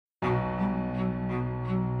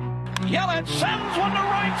Yelich sends one to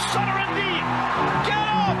right center and deep. Get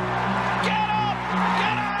up! Get up!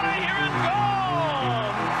 Get out of here and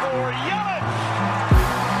gone for Yelich.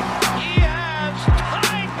 He has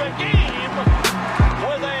tied the game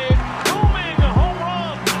with a booming home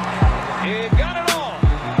run. He got it all.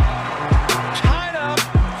 Tied up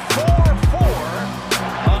 4-4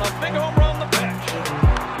 on a big home run the pitch.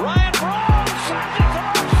 Ryan Braun sends it to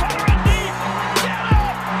right center and deep. Get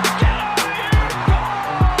up! Get out of here! Gone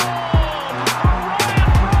for Ryan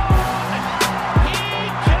Braun. He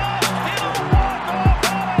just hit a walk-off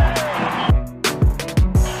alley.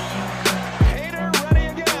 Hader ready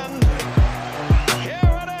again.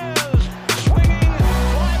 Here it is. Swinging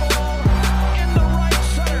fly ball into right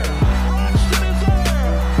center. Broxton is there.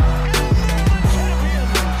 And they're the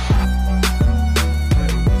champions.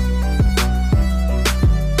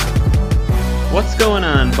 What's going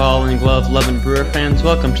on, ball and glove loving Brewer fans?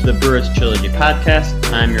 Welcome to the Brewers Trilogy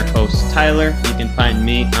Podcast. I'm your host, Tyler. You can find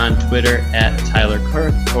me on Twitter at Tyler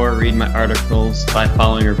Kurth or read my articles by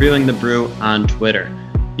following Reviewing the Brew on Twitter.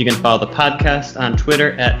 You can follow the podcast on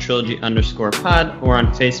Twitter at Trilogy_pod or on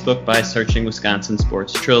Facebook by searching Wisconsin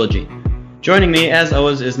Sports Trilogy. Joining me, as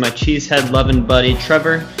always, is my cheesehead loving buddy,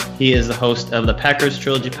 Trevor. He is the host of the Packers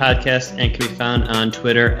Trilogy Podcast and can be found on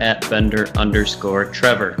Twitter at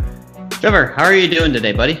Bender_Trevor. Trevor, how are you doing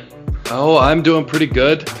today, buddy? Oh, I'm doing pretty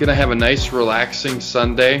good. Gonna have a nice, relaxing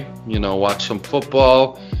Sunday. Watch some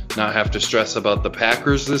football, not have to stress about the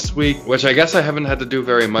Packers this week, which I guess I haven't had to do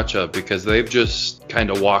very much of because they've just kind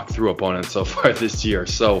of walked through opponents so far this year.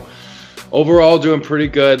 So overall, doing pretty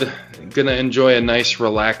good. Gonna enjoy a nice,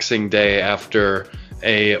 relaxing day after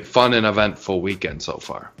a fun and eventful weekend so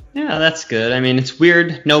far. Yeah, that's good. I mean, it's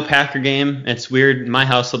weird, no Packer game. It's weird, in my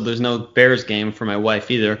household, there's no Bears game for my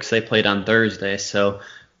wife either because they played on Thursday. So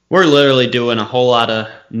we're literally doing a whole lot of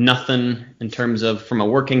nothing in terms of from a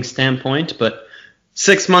working standpoint. But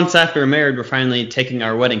 6 months after we're married, we're finally taking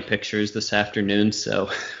our wedding pictures this afternoon. So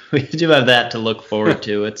we do have that to look forward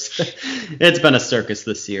to. It's been a circus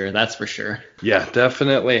this year, that's for sure. Yeah,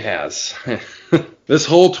 definitely has. This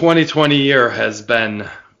whole 2020 year has been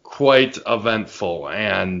quite eventful,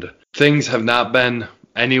 and things have not been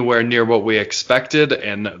anywhere near what we expected,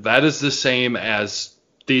 and that is the same as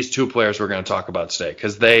these two players we're going to talk about today,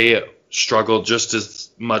 because they struggled just as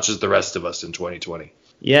much as the rest of us in 2020.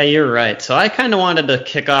 Yeah, you're right. So I kind of wanted to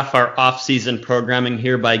kick off our off-season programming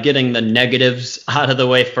here by getting the negatives out of the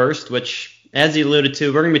way first, which, as you alluded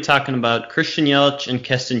to, we're going to be talking about Christian Yelich and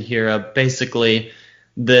Keston Hiura basically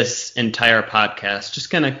this entire podcast. Just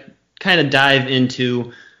going to kind of dive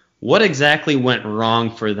into what exactly went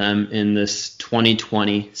wrong for them in this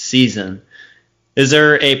 2020 season. Is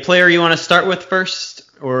there a player you want to start with first,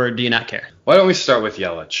 or do you not care? Why don't we start with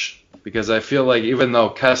Yelich? Because I feel like even though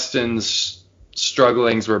Keston's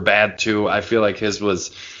strugglings were bad too, I feel like his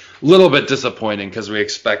was a little bit disappointing because we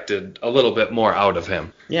expected a little bit more out of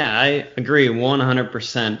him. Yeah, I agree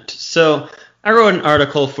 100%. So I wrote an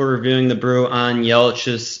article for Reviewing the Brew on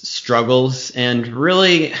Yelich's struggles, and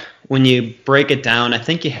really, when you break it down, I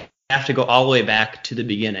think you have to go all the way back to the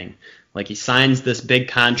beginning. Like, he signs this big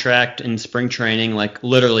contract in spring training, like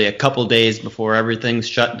literally a couple days before everything's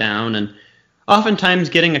shut down, and oftentimes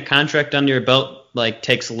getting a contract under your belt like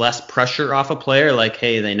takes less pressure off a player. Like,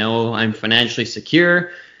 hey, they know I'm financially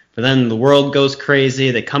secure, but then the world goes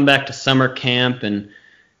crazy. They come back to summer camp, and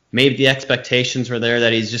maybe the expectations were there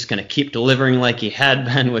that he's just going to keep delivering like he had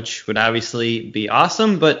been, which would obviously be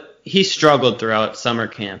awesome, but he struggled throughout summer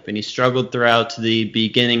camp, and he struggled throughout the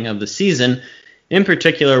beginning of the season, in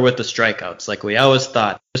particular with the strikeouts. Like we always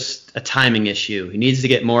thought, just a timing issue. He needs to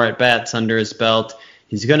get more at-bats under his belt.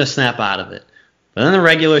 He's going to snap out of it. But then the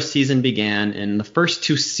regular season began, and the first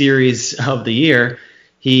two series of the year,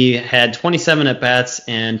 he had 27 at-bats,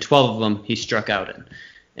 and 12 of them he struck out in.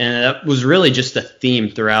 And that was really just a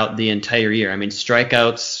theme throughout the entire year. I mean,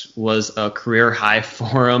 strikeouts was a career high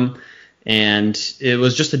for him, and it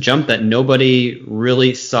was just a jump that nobody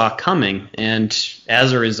really saw coming. And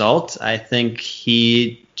as a result, I think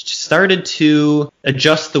he started to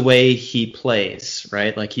adjust the way he plays,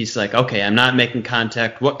 right? Like, he's like, okay, I'm not making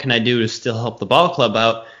contact. What can I do to still help the ball club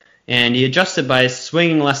out? And he adjusted by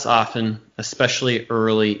swinging less often, especially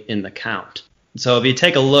early in the count. So if you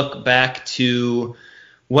take a look back to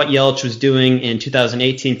what Yelich was doing in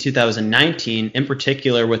 2018, 2019, in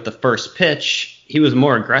particular with the first pitch, he was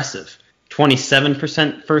more aggressive.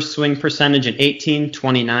 27% first swing percentage in 18,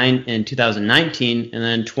 29 in 2019, and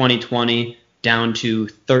then 2020 down to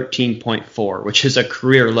 13.4, which is a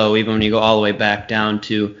career low even when you go all the way back down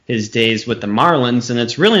to his days with the Marlins. And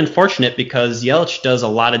it's really unfortunate because Yelich does a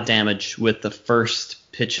lot of damage with the first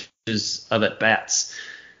pitches of at-bats.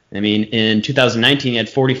 I mean, in 2019, he had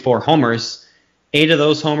 44 homers. 8 of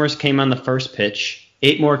those homers came on the first pitch.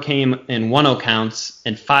 8 more came in 1-0 counts,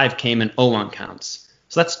 and 5 came in 0-1 counts.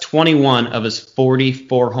 So that's 21 of his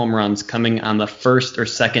 44 home runs coming on the first or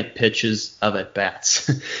second pitches of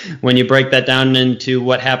at-bats. When you break that down into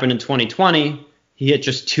what happened in 2020, he hit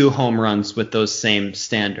just 2 home runs with those same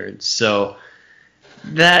standards. So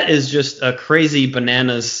that is just a crazy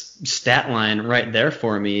bananas stat line right there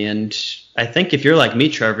for me. And I think if you're like me,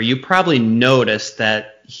 Trevor, you probably noticed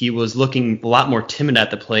that he was looking a lot more timid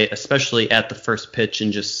at the plate, especially at the first pitch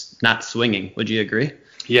and just not swinging. Would you agree?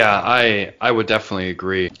 Yeah, I would definitely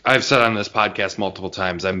agree. I've said on this podcast multiple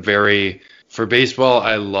times, for baseball,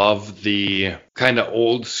 I love the kind of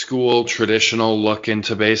old school, traditional look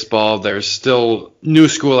into baseball. There's still new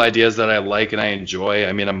school ideas that I like and I enjoy.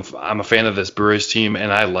 I mean, I'm a fan of this Brewers team,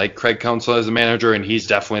 and I like Craig Counsell as a manager, and he's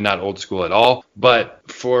definitely not old school at all. But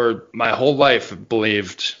for my whole life,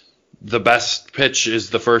 believed the best pitch is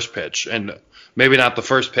the first pitch. And maybe not the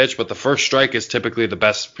first pitch, but the first strike is typically the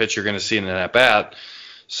best pitch you're going to see in an at-bat.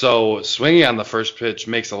 So swinging on the first pitch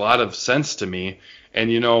makes a lot of sense to me. And,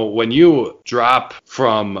 when you drop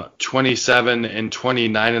from 27 and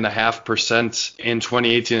 29.5% in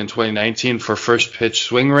 2018 and 2019 for first pitch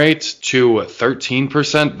swing rate to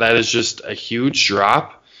 13%, that is just a huge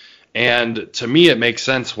drop. And to me, it makes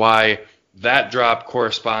sense why that drop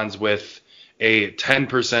corresponds with a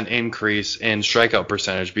 10% increase in strikeout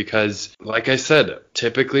percentage, because, like I said,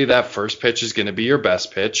 typically that first pitch is going to be your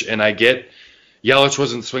best pitch. And I get Yelich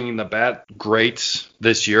wasn't swinging the bat great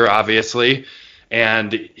this year, obviously,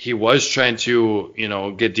 and he was trying to,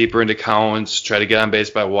 get deeper into counts, try to get on base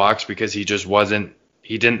by walks, because he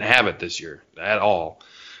didn't have it this year at all.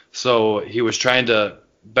 So he was trying to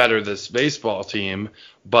better this baseball team,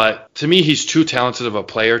 but to me, he's too talented of a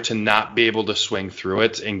player to not be able to swing through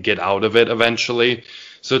it and get out of it eventually.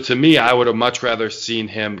 So to me, I would have much rather seen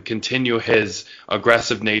him continue his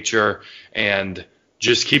aggressive nature and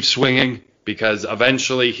just keep swinging, because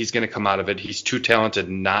eventually he's going to come out of it. He's too talented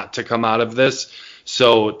not to come out of this.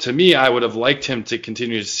 So to me, I would have liked him to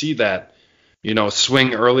continue to see that,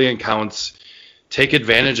 swing early in counts, take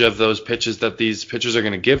advantage of those pitches that these pitchers are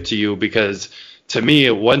going to give to you, because to me,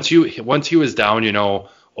 once he was down, 0-2,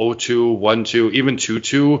 1-2, even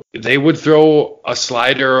 2-2, they would throw a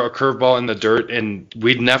slider, a curveball in the dirt, and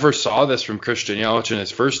we never saw this from Christian Yelich in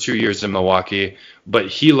his first 2 years in Milwaukee, but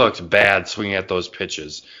he looked bad swinging at those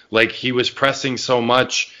pitches. Like, he was pressing so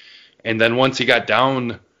much, and then once he got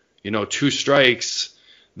down, 2 strikes,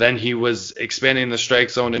 then he was expanding the strike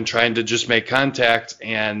zone and trying to just make contact,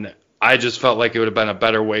 and I just felt like it would have been a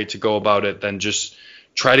better way to go about it than just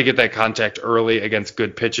try to get that contact early against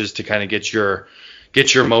good pitches to kind of get your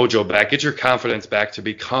mojo back, get your confidence back to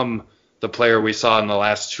become the player we saw in the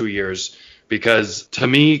last 2 years. Because to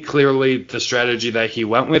me, clearly the strategy that he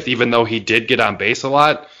went with, even though he did get on base a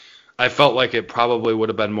lot, I felt like it probably would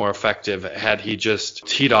have been more effective had he just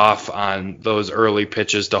teed off on those early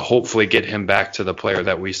pitches to hopefully get him back to the player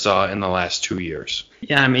that we saw in the last 2 years.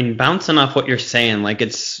 Yeah, I mean, bouncing off what you're saying, like,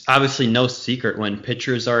 it's obviously no secret when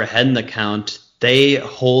pitchers are ahead in the count, they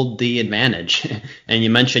hold the advantage. And you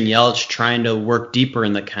mentioned Yelich trying to work deeper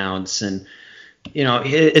in the counts, and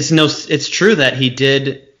it's true that he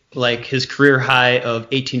did, like, his career high of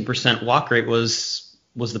 18% walk rate was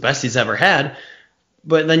the best he's ever had.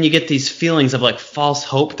 But then you get these feelings of, like, false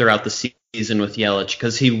hope throughout the season with Yelich,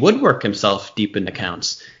 because he would work himself deep into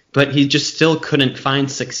counts, but he just still couldn't find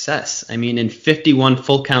success. I mean, in 51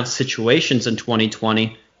 full count situations in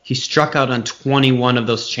 2020, he struck out on 21 of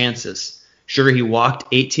those chances. Sure, he walked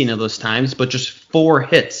 18 of those times, but just 4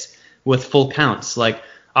 hits with full counts. Like,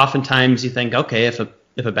 oftentimes you think, okay, if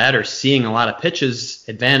a batter's seeing a lot of pitches,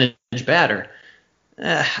 advantage batter.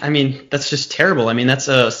 I mean, that's just terrible. I mean, that's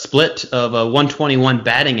a split of a 121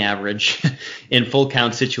 batting average in full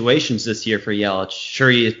count situations this year for Yelich. Sure,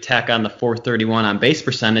 you tack on the 431 on base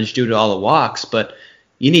percentage due to all the walks, but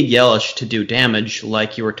you need Yelich to do damage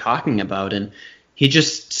like you were talking about, and he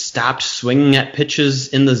just stopped swinging at pitches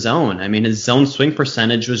in the zone. I mean, his zone swing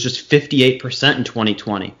percentage was just 58% in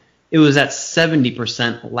 2020. It was at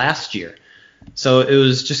 70% last year. So it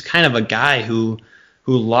was just kind of a guy who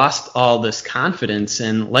lost all this confidence.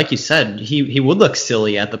 And like you said, he would look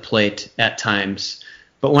silly at the plate at times.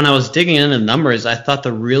 But when I was digging into the numbers, I thought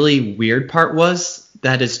the really weird part was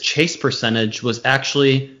that his chase percentage was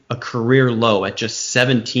actually a career low at just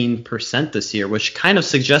 17% this year, which kind of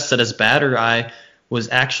suggests that his batter eye was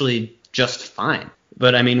actually just fine.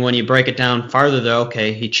 But I mean, when you break it down farther though,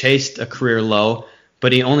 okay, he chased a career low,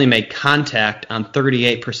 but he only made contact on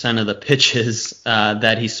 38% of the pitches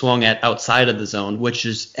that he swung at outside of the zone, which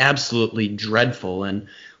is absolutely dreadful. And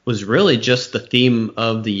was really just the theme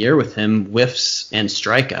of the year with him, whiffs and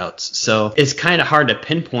strikeouts. So it's kind of hard to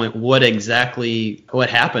pinpoint what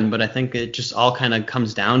happened, but I think it just all kind of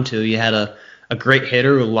comes down to you had a great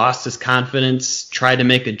hitter who lost his confidence, tried to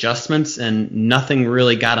make adjustments, and nothing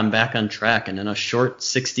really got him back on track. And in a short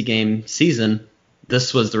 60-game season,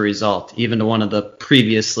 this was the result, even to one of the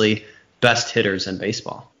previously best hitters in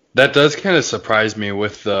baseball. That does kind of surprise me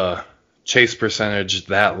with the chase percentage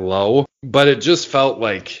that low, but it just felt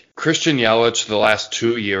like Christian Yelich the last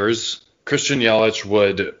 2 years, Christian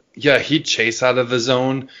Yelich he'd chase out of the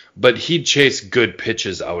zone, but he'd chase good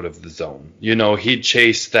pitches out of the zone. He'd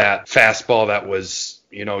chase that fastball that was,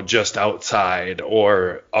 just outside,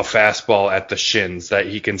 or a fastball at the shins that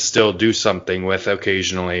he can still do something with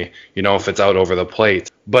occasionally, if it's out over the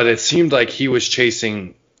plate. But it seemed like he was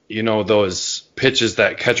chasing those pitches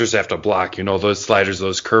that catchers have to block, those sliders,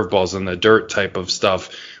 those curveballs in the dirt type of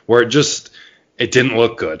stuff, where it didn't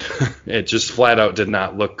look good. It just flat out did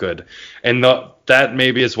not look good. And that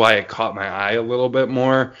maybe is why it caught my eye a little bit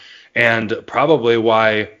more, and probably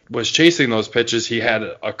why was chasing those pitches. He had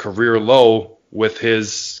a career low with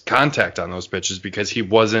his contact on those pitches because he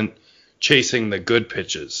wasn't chasing the good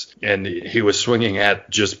pitches, and he was swinging at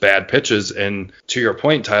just bad pitches. And to your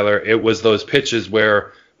point, Tyler, it was those pitches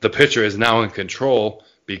where the pitcher is now in control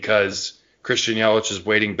because Christian Yelich is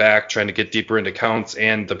waiting back, trying to get deeper into counts,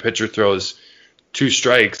 and the pitcher throws 2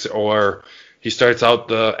 strikes, or he starts out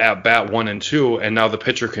the at-bat 1 and 2, and now the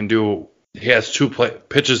pitcher he has 2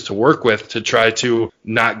 pitches to work with to try to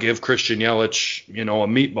not give Christian Yelich, a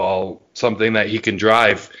meatball, something that he can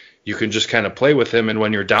drive. You can just kind of play with him, and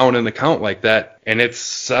when you're down in the count like that, and it's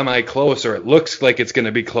semi-close, or it looks like it's going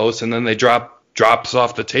to be close, and then they drops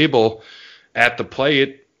off the table at the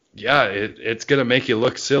plate, it's going to make you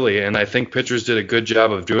look silly. And I think pitchers did a good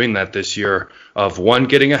job of doing that this year, of 1,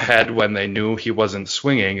 getting ahead when they knew he wasn't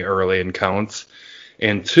swinging early in counts,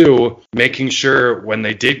 and 2, making sure when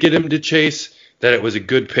they did get him to chase that it was a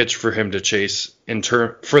good pitch for him to chase,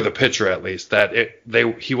 for the pitcher at least, that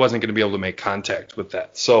he wasn't going to be able to make contact with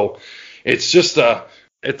that. So it's just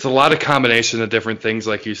it's a lot of combination of different things,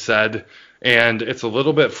 like you said, and it's a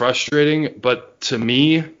little bit frustrating, but to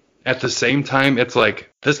me, at the same time, it's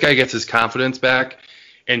like this guy gets his confidence back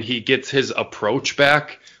and he gets his approach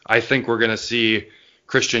back. I think we're going to see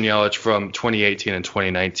Christian Yelich from 2018 and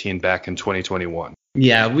 2019 back in 2021.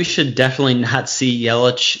 Yeah, we should definitely not see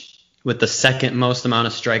Yelich with the second most amount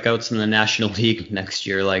of strikeouts in the National League next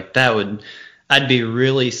year. I'd be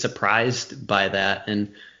really surprised by that.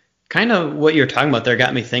 And kind of what you're talking about there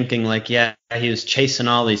got me thinking, he was chasing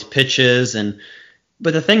all these pitches,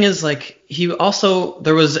 but the thing is,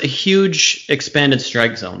 there was a huge expanded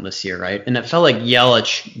strike zone this year, right? And it felt like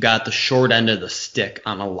Yelich got the short end of the stick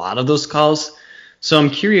on a lot of those calls. So I'm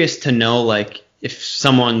curious to know, if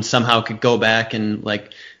someone somehow could go back and,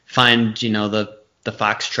 find, the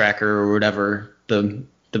Fox tracker or whatever, the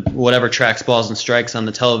whatever tracks balls and strikes on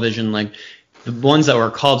the television, the ones that were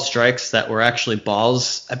called strikes that were actually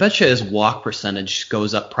balls, I bet you his walk percentage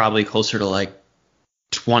goes up probably closer to,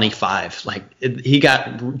 25. He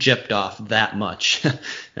got gypped off that much.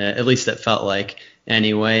 At least it felt like,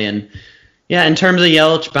 anyway. And yeah, in terms of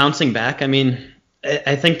Yelich bouncing back,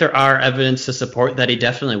 I think there are evidence to support that he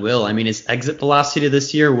definitely will. His exit velocity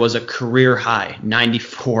this year was a career high,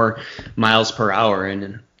 94 miles per hour,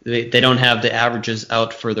 and they don't have the averages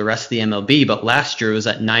out for the rest of the MLB, but last year it was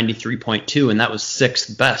at 93.2, and that was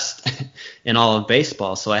 6th best in all of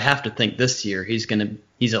baseball. So I have to think this year he's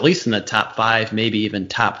at least in the top 5, maybe even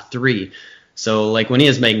top 3. So when he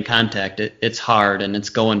is making contact, it's hard and it's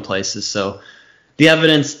going places. So the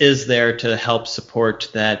evidence is there to help support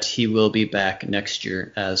that he will be back next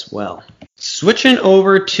year as well. Switching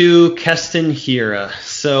over to Keston Hiura.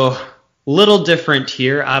 So little different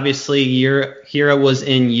here. Obviously, Hiura was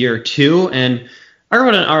in year 2, and I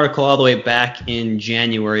wrote an article all the way back in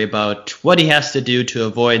January about what he has to do to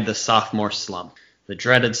avoid the sophomore slump, the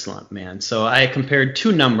dreaded slump, man. So I compared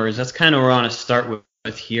 2 numbers. That's kind of where I want to start with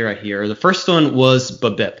Hiura here. The first one was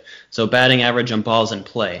BABIP, so batting average on balls in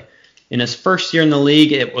play. In his first year in the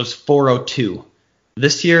league, it was 402.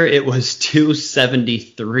 This year, it was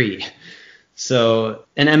 273. So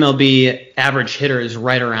an MLB average hitter is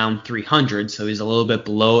right around 300, so he's a little bit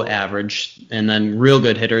below average. And then real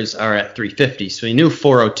good hitters are at 350. So he knew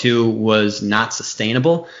 402 was not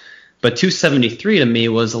sustainable. But 273 to me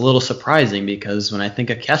was a little surprising because when I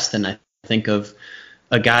think of Keston, I think of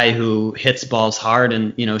a guy who hits balls hard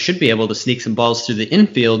and should be able to sneak some balls through the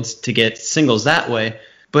infields to get singles that way.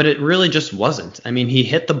 But it really just wasn't. He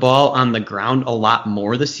hit the ball on the ground a lot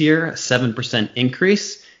more this year, a 7%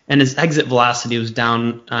 increase. and his exit velocity was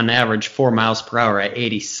down on average 4 miles per hour at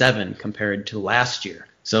 87 compared to last year.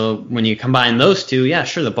 So when you combine those two, yeah,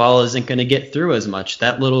 sure, the ball isn't going to get through as much.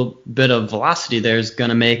 That little bit of velocity there is going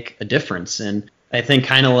to make a difference. And I think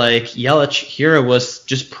kind of like Yelich, Hira was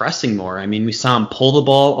just pressing more. I mean, we saw him pull the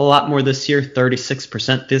ball a lot more this year,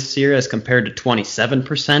 36% this year as compared to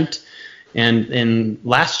 27%. And in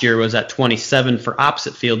last year was at 27 for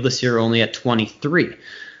opposite field. This year only at 23.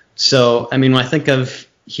 So, I mean, when I think of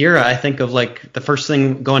Hira, I think of like the first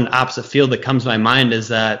thing going to opposite field that comes to my mind is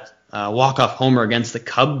that walk-off homer against the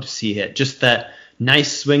Cubs he hit. Just that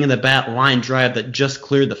nice swing of the bat line drive that just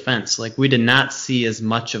cleared the fence. Like, we did not see as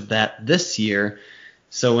much of that this year.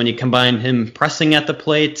 So when you combine him pressing at the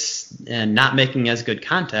plate and not making as good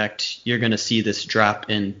contact, you're going to see this drop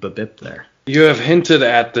in BABIP there. You have hinted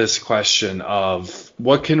at this question of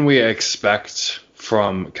what can we expect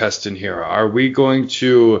from Keston Hiura? Are we going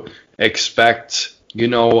to expect,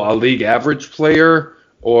 a league average player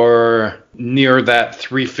or near that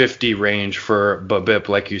 350 range for BABIP,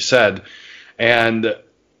 like you said? And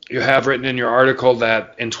you have written in your article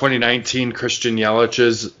that in 2019, Christian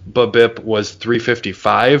Yelich's BABIP was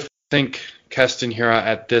 355. I think Keston Hiura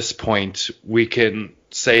at this point, we can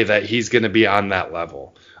say that he's going to be on that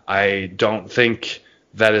level. I don't think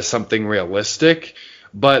that is something realistic,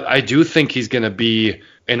 but I do think he's going to be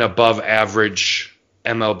an above average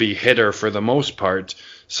MLB hitter for the most part.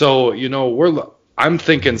 So, I'm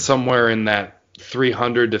thinking somewhere in that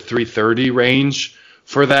 300 to 330 range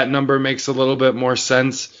for that number makes a little bit more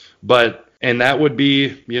sense. And that would be,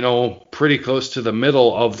 pretty close to the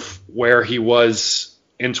middle of where he was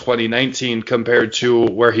in 2019 compared to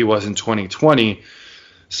where he was in 2020.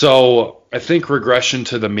 So I think regression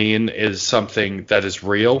to the mean is something that is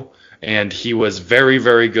real. And he was very,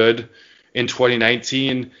 very good in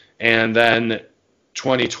 2019. And then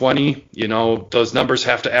 2020, those numbers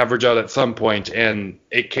have to average out at some point, and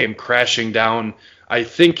it came crashing down. I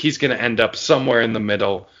think he's going to end up somewhere in the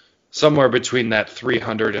middle, somewhere between that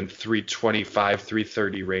 300 and 325,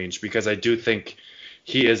 330 range, because I do think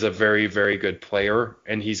he is a very, very good player,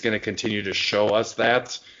 and he's going to continue to show us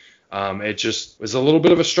that. It just was a little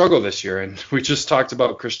bit of a struggle this year, and we just talked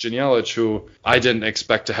about Christian Yelich, who I didn't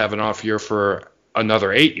expect to have an off year for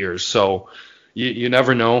another 8 years. So you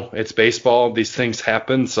never know. It's baseball. These things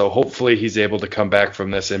happen. So hopefully he's able to come back from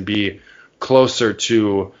this and be closer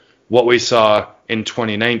to what we saw in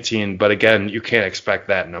 2019. But again, you can't expect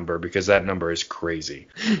that number because that number is crazy.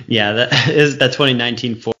 Yeah, that is that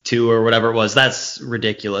 2019 4-2 or whatever it was. That's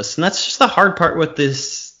ridiculous. And that's just the hard part with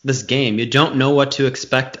this game. You don't know what to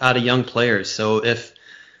expect out of young players. So if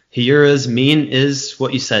Hiura's mean is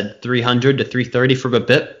what you said, 300 to 330 for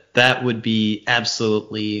BABIP, that would be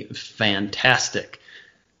absolutely fantastic.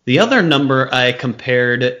 The other number I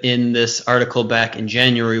compared in this article back in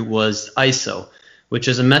January was ISO, which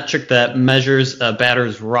is a metric that measures a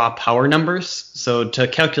batter's raw power numbers. So to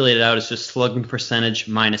calculate it out, it's just slugging percentage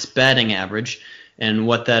minus batting average. And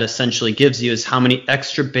what that essentially gives you is how many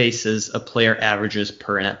extra bases a player averages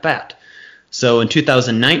per at-bat. So in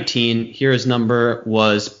 2019, Hiura's number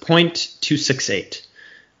was .268.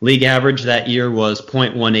 League average that year was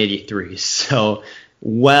 .183, so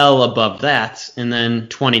well above that. And then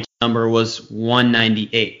 20 number was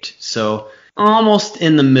 198, so almost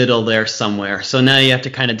in the middle there somewhere. So now you have to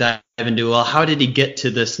kind of dive into, well, how did he get to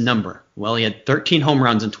this number? Well, he had 13 home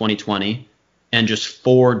runs in 2020 and just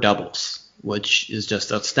 4 doubles, which is just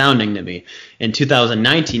astounding to me. In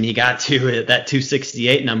 2019, he got to that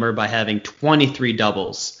 268 number by having 23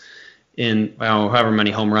 doubles in however many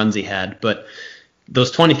home runs he had. But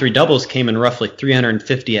those 23 doubles came in roughly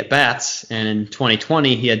 350 at-bats, and in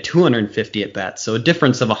 2020 he had 250 at-bats, so a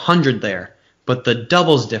difference of 100 there. But the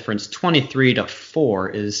doubles difference, 23 to 4,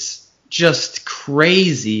 is just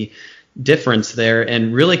crazy difference there,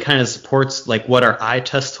 and really kind of supports like what our eye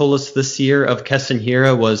test told us this year of Keston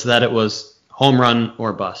Hiura, was that it was home run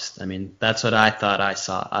or bust. I mean, that's what I thought I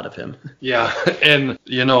saw out of him. Yeah, and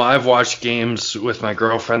I've watched games with my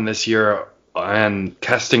girlfriend this year, and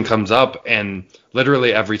Keston comes up, and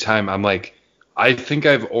literally every time I'm like, I think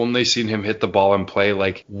I've only seen him hit the ball in play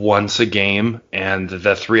like once a game, and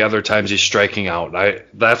the 3 other times he's striking out.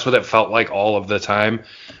 That's what it felt like all of the time.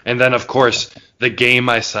 And then, of course, the game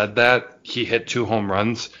I said that, he hit 2 home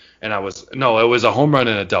runs, and it was a home run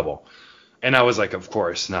and a double. And I was like, of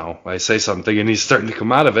course, now I say something, and he's starting to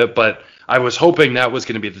come out of it. But I was hoping that was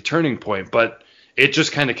going to be the turning point, but it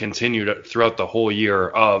just kind of continued throughout the whole year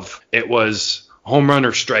of it was home run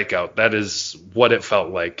or strikeout. That is what it felt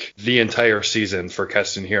like the entire season for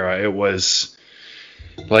Keston Hiura. It was,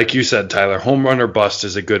 like you said, Tyler, home run or bust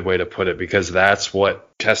is a good way to put it, because that's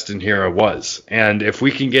what Keston Hiura was. And if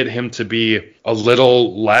we can get him to be a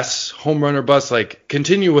little less home run or bust, like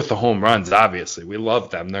continue with the home runs, obviously. We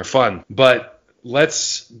love them. They're fun. But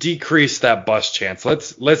let's decrease that bust chance.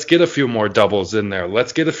 Let's get a few more doubles in there.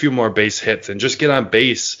 Let's get a few more base hits and just get on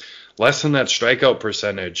base, lessen that strikeout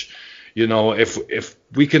percentage. You know, if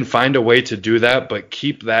we can find a way to do that, but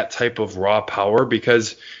keep that type of raw power,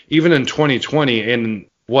 because even in 2020, in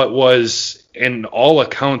what was in all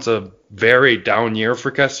accounts a very down year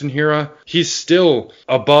for Keston Hiura, he's still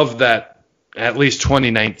above that at least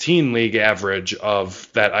 2019 league average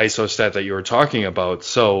of that ISO stat that you were talking about.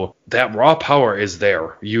 So that raw power is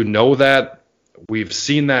there. You know that. We've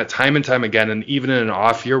seen that time and time again, and even in an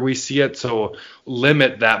off year we see it. So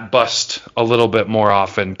limit that bust a little bit more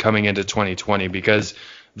often coming into 2020, because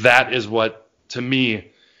that is what, to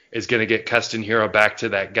me, is going to get Keston Hiura back to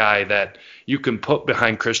that guy that you can put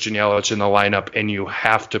behind Christian Yelich in the lineup, and you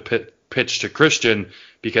have to pitch to Christian,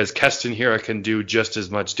 because Keston Hiura can do just as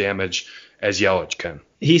much damage as Yelich can.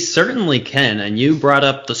 He certainly can, and you brought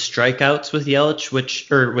up the strikeouts with Yelich, with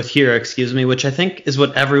Hiura, which I think is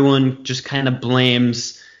what everyone just kind of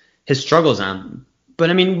blames his struggles on. But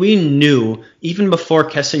I mean, we knew even before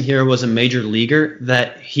Keston Hiura was a major leaguer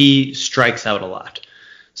that he strikes out a lot.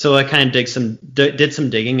 So I kind of did some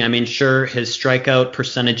digging. I mean, sure, his strikeout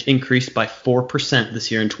percentage increased by 4% this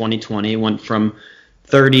year in 2020. It went from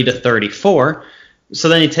 30 to 34. So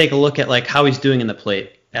then you take a look at like how he's doing at the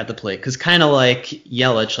plate, because kind of like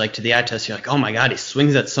Yelich, like to the eye test, you're like, oh my God, he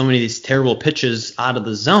swings at so many of these terrible pitches out of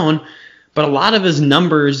the zone. But a lot of his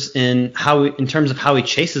numbers in terms of how he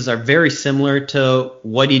chases are very similar to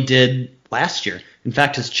what he did last year. In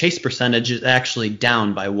fact, his chase percentage is actually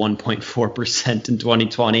down by 1.4% in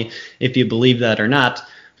 2020, if you believe that or not.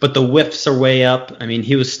 But the whiffs are way up. I mean,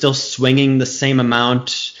 he was still swinging the same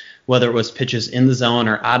amount, whether it was pitches in the zone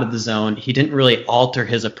or out of the zone. He didn't really alter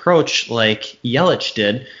his approach like Yelich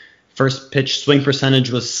did. First pitch swing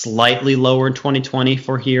percentage was slightly lower in 2020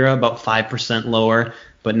 for Hiura, about 5% lower,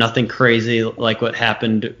 but nothing crazy like what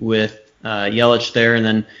happened with Yelich there. And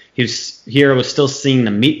then Hiura was still seeing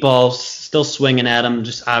the meatballs, still swinging at him,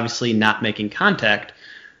 just obviously not making contact.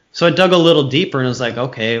 So I dug a little deeper and was like,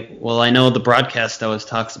 okay, well, I know the broadcast always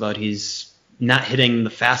talks about he's not hitting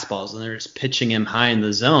the fastballs and they're just pitching him high in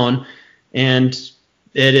the zone. And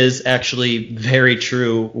it is actually very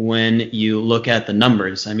true when you look at the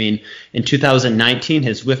numbers. I mean, in 2019,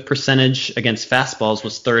 his whiff percentage against fastballs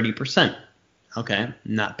was 30%. Okay,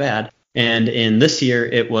 not bad. And in this year,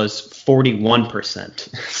 it was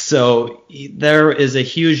 41%. So there is a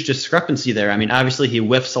huge discrepancy there. I mean, obviously, he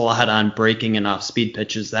whiffs a lot on breaking and off-speed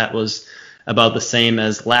pitches. That was about the same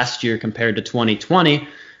as last year compared to 2020.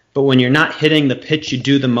 But when you're not hitting the pitch you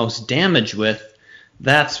do the most damage with,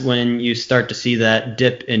 that's when you start to see that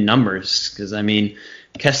dip in numbers. Because, I mean,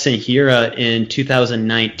 Keston Hiura in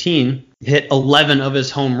 2019 hit 11 of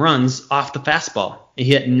his home runs off the fastball. He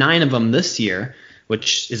hit 9 of them this year,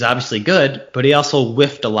 which is obviously good, but he also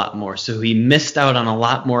whiffed a lot more. So he missed out on a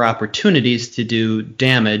lot more opportunities to do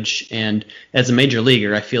damage. And as a major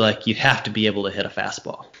leaguer, I feel like you have to be able to hit a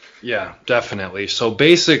fastball. Yeah, definitely. So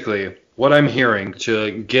basically, what I'm hearing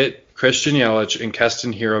to get Christian Yelich and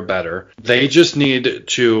Keston Hiura better, they just need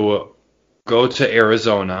to go to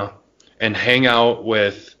Arizona and hang out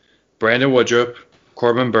with Brandon Woodruff,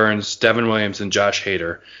 Corbin Burns, Devin Williams, and Josh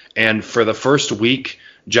Hader. And for the first week,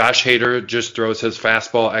 Josh Hader just throws his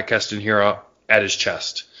fastball at Keston Hiura at his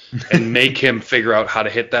chest and make him figure out how to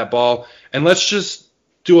hit that ball. And let's just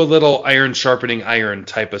do a little iron sharpening iron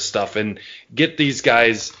type of stuff and get these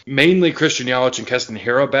guys, mainly Christian Yelich and Keston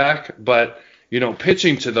Hiura, back. But, you know,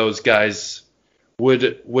 pitching to those guys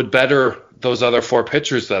would better those other 4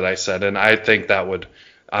 pitchers that I said. And I think that would,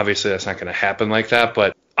 obviously that's not going to happen like that.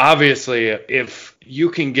 But obviously, if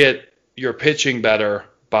you can get your pitching better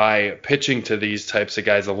by pitching to these types of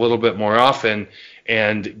guys a little bit more often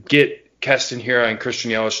and get Keston Hiura and Christian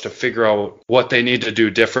Yelich to figure out what they need to do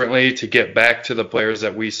differently to get back to the players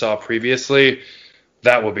that we saw previously,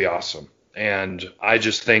 that would be awesome. And I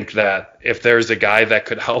just think that if there's a guy that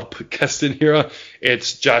could help Keston Hiura,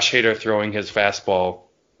 it's Josh Hader throwing his fastball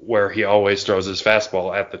where he always throws his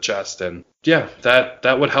fastball at the chest. And yeah,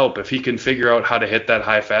 that would help. If he can figure out how to hit that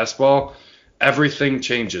high fastball, everything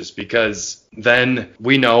changes, because then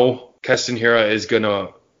we know Keston Hiura is going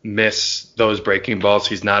to miss those breaking balls.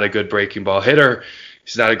 He's not a good breaking ball hitter.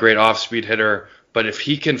 He's not a great off-speed hitter. But if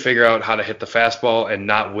he can figure out how to hit the fastball and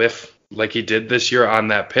not whiff like he did this year on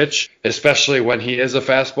that pitch, especially when he is a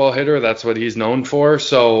fastball hitter, that's what he's known for.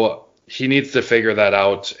 So he needs to figure that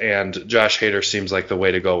out, and Josh Hader seems like the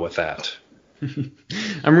way to go with that.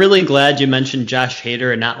 I'm really glad you mentioned Josh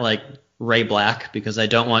Hader and not like Ray Black because I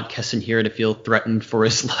don't want Keston Hiura to feel threatened for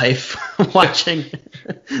his life watching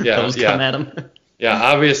those come at him. Yeah,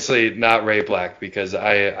 obviously not Ray Black because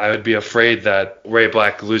I would be afraid that Ray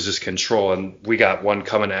Black loses control and we got one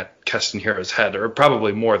coming at Keston Hiura's head, or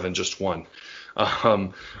probably more than just one.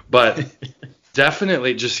 But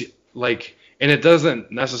definitely just like, and it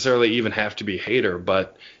doesn't necessarily even have to be Hader,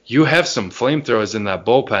 but you have some flamethrowers in that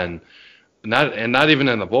bullpen, not even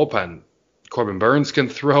in the bullpen. Corbin Burns can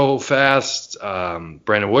throw fast.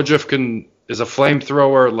 Brandon Woodruff is a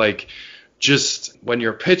flamethrower. Like, just when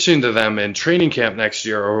you're pitching to them in training camp next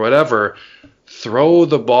year or whatever, throw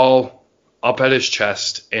the ball up at his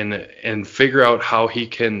chest and figure out how he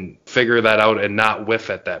can figure that out and not whiff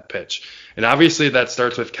at that pitch. And obviously that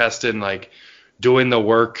starts with Keston, like, doing the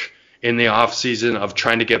work in the off season of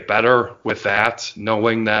trying to get better with that,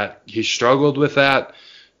 knowing that he struggled with that,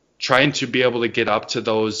 trying to be able to get up to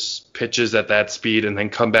those pitches at that speed and then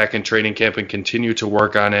come back in training camp and continue to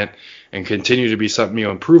work on it and continue to be something you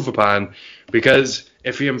improve upon. Because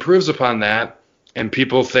if he improves upon that and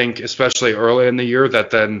people think, especially early in the year,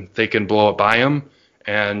 that then they can blow it by him,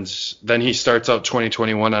 and then he starts out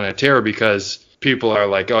 2021 on a tear because people are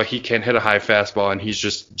like, oh, he can't hit a high fastball, and he's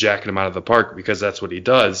just jacking him out of the park because that's what he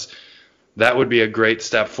does. That would be a great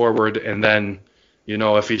step forward. And then,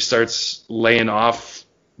 if he starts laying off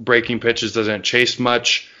breaking pitches, doesn't chase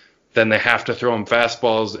much, then they have to throw him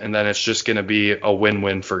fastballs, and then it's just going to be a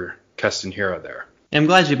win-win for Keston Hiura there. I'm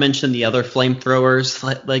glad you mentioned the other flamethrowers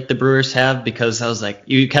like the Brewers have, because I was like,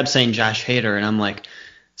 you kept saying Josh Hader, and I'm like,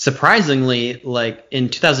 surprisingly, like in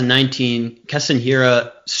 2019, Keston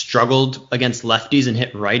Hiura struggled against lefties and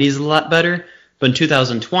hit righties a lot better. But in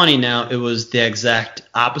 2020 now, it was the exact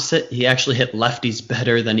opposite. He actually hit lefties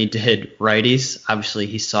better than he did righties. Obviously,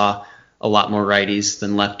 he saw a lot more righties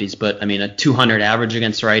than lefties, but I mean, a 200 average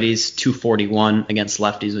against righties, 241 against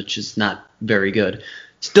lefties, which is not very good.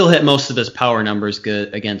 Still hit most of his power numbers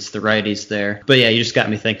good against the righties there. But yeah, you just got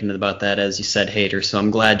me thinking about that as you said Hader, so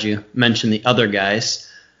I'm glad you mentioned the other guys.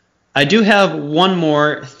 I do have one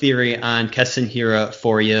more theory on Keston Hiura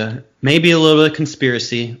for you. Maybe a little bit of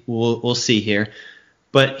conspiracy. We'll see here.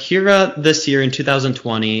 But Hiura this year in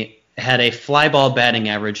 2020 had a fly ball batting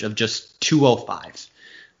average of just 205,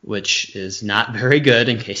 which is not very good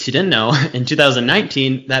in case you didn't know. In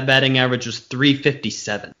 2019, that batting average was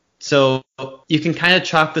 357. So you can kind of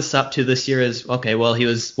chalk this up to this year as, okay, well, he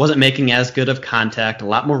wasn't making as good of contact, a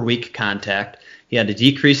lot more weak contact. He had a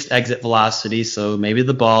decreased exit velocity, so maybe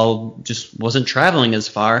the ball just wasn't traveling as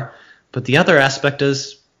far. But the other aspect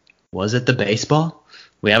is, was it the baseball?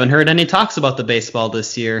 We haven't heard any talks about the baseball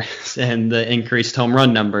this year and the increased home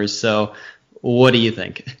run numbers. So what do you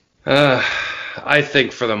think? I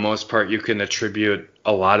think for the most part you can attribute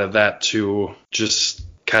a lot of that to just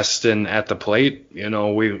Keston at the plate.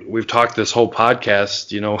 We've talked this whole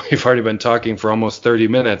podcast, we've already been talking for almost 30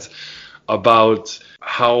 minutes about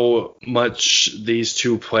how much these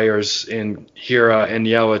two players in Hiura and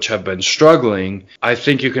Yelich have been struggling. I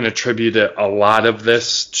think you can attribute a lot of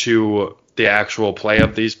this to the actual play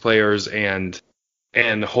of these players, and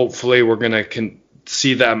hopefully we're going to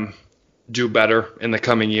see them do better in the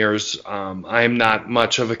coming years. I'm not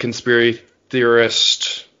much of a conspiracy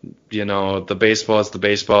theorist. The baseball is the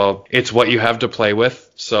baseball. It's what you have to play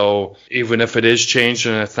with. So even if it is changed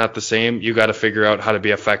and it's not the same, you got to figure out how to be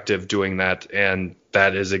effective doing that. And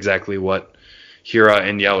that is exactly what Hiura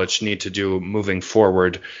and Yelich need to do moving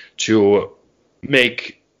forward to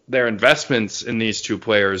make their investments in these two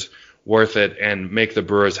players worth it and make the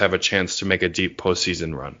Brewers have a chance to make a deep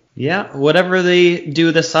postseason run. Yeah, whatever they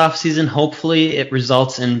do this offseason, hopefully it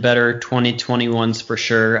results in better 2021s for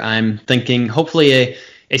sure. I'm thinking hopefully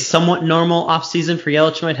a somewhat normal offseason for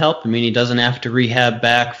Yelich might help. I mean, he doesn't have to rehab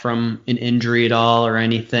back from an injury at all or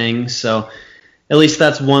anything. So at least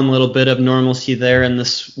that's one little bit of normalcy there in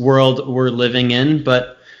this world we're living in.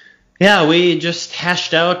 But yeah, we just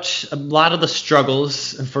hashed out a lot of the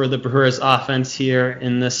struggles for the Brewers offense here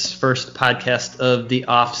in this first podcast of the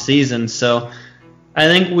off season. So I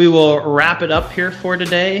think we will wrap it up here for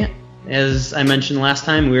today. As I mentioned last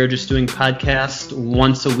time, we are just doing podcasts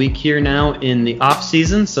once a week here now in the off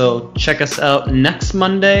season. So check us out next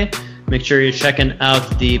Monday. Make sure you're checking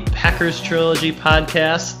out the Packers Trilogy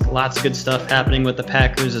podcast. Lots of good stuff happening with the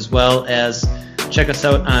Packers, as well as check us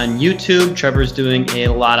out on YouTube. Trevor's doing a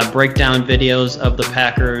lot of breakdown videos of the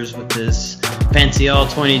Packers with his fancy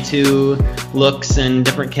all-22 looks and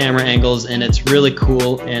different camera angles, and it's really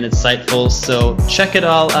cool and insightful. So check it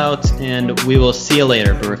all out, and we will see you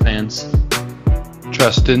later, Brewer fans.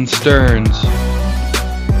 Trust in Stearns.